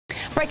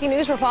Breaking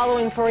news we're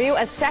following for you.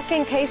 A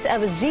second case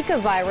of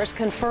Zika virus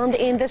confirmed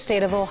in the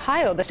state of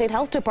Ohio. The state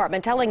health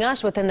department telling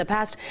us within the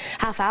past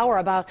half hour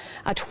about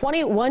a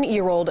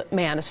 21-year-old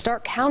man, a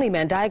Stark County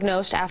man,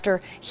 diagnosed after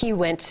he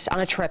went on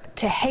a trip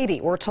to Haiti.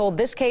 We're told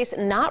this case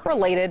not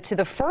related to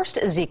the first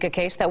Zika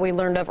case that we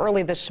learned of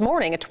early this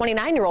morning. A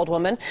 29-year-old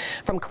woman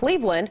from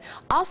Cleveland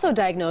also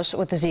diagnosed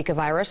with the Zika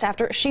virus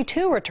after she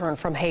too returned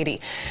from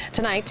Haiti.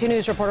 Tonight, 2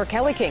 News reporter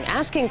Kelly King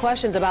asking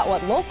questions about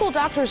what local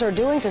doctors are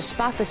doing to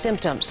spot the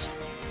symptoms.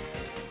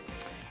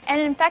 An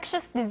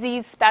infectious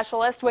disease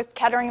specialist with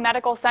Kettering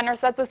Medical Center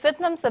says the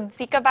symptoms of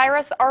Zika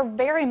virus are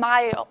very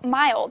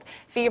mild.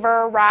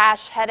 Fever,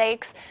 rash,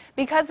 headaches.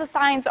 Because the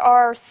signs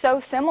are so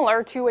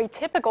similar to a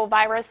typical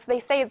virus, they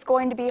say it's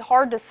going to be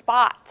hard to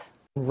spot.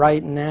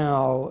 Right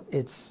now,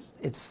 it's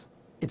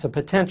a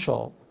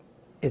potential.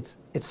 It's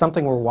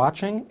something we're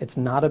watching. It's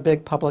not a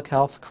big public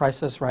health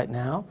crisis right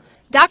now.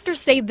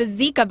 Doctors say the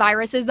Zika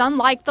virus is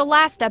unlike the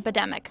last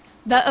epidemic,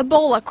 the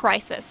Ebola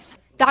crisis.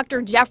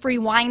 Dr. Jeffrey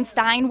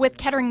Weinstein with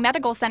Kettering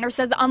Medical Center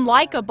says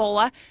unlike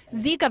Ebola,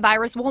 Zika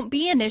virus won't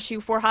be an issue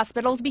for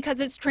hospitals because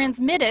it's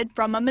transmitted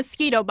from a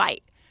mosquito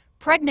bite.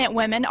 Pregnant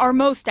women are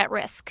most at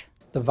risk.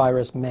 The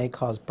virus may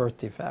cause birth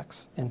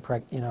defects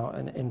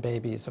in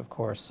babies, of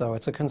course. So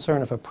it's a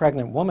concern if a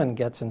pregnant woman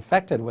gets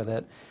infected with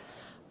it,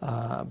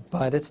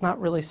 but it's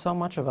not really so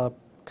much of a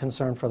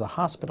concern for the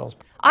hospitals.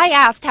 I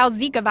asked how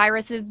Zika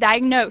virus is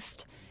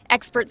diagnosed.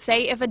 Experts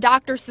say if a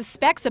doctor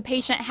suspects a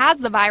patient has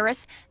the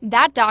virus,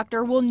 that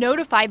doctor will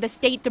notify the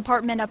State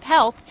Department of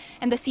Health,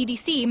 and the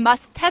CDC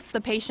must test the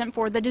patient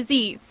for the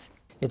disease.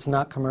 It's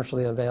not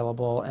commercially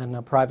available, and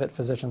a private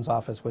physician's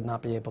office would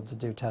not be able to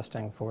do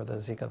testing for the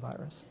Zika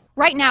virus.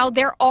 Right now,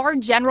 there are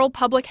general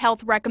public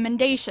health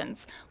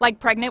recommendations,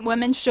 like pregnant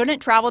women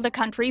shouldn't travel to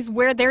countries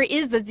where there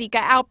is a Zika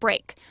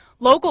outbreak.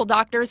 Local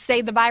doctors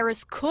say the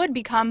virus could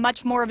become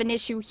much more of an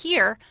issue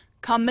here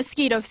come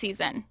mosquito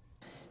season.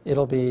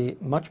 It'll be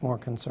much more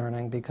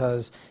concerning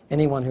because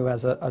anyone who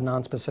has a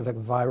nonspecific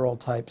viral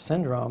type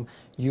syndrome,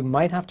 you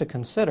might have to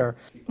consider.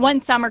 When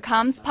summer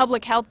comes,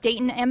 public health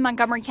Dayton and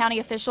Montgomery County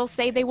officials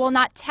say they will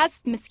not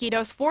test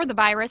mosquitoes for the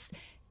virus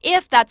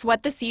if that's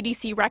what the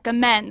CDC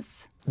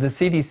recommends. The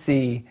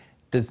CDC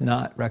does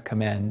not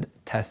recommend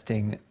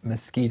testing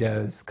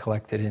mosquitoes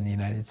collected in the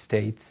United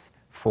States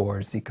for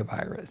Zika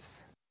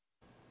virus.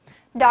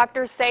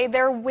 Doctors say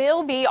there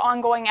will be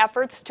ongoing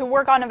efforts to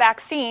work on a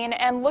vaccine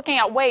and looking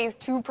at ways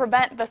to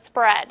prevent the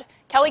spread.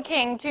 Kelly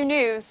King, 2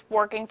 News,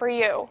 working for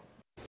you.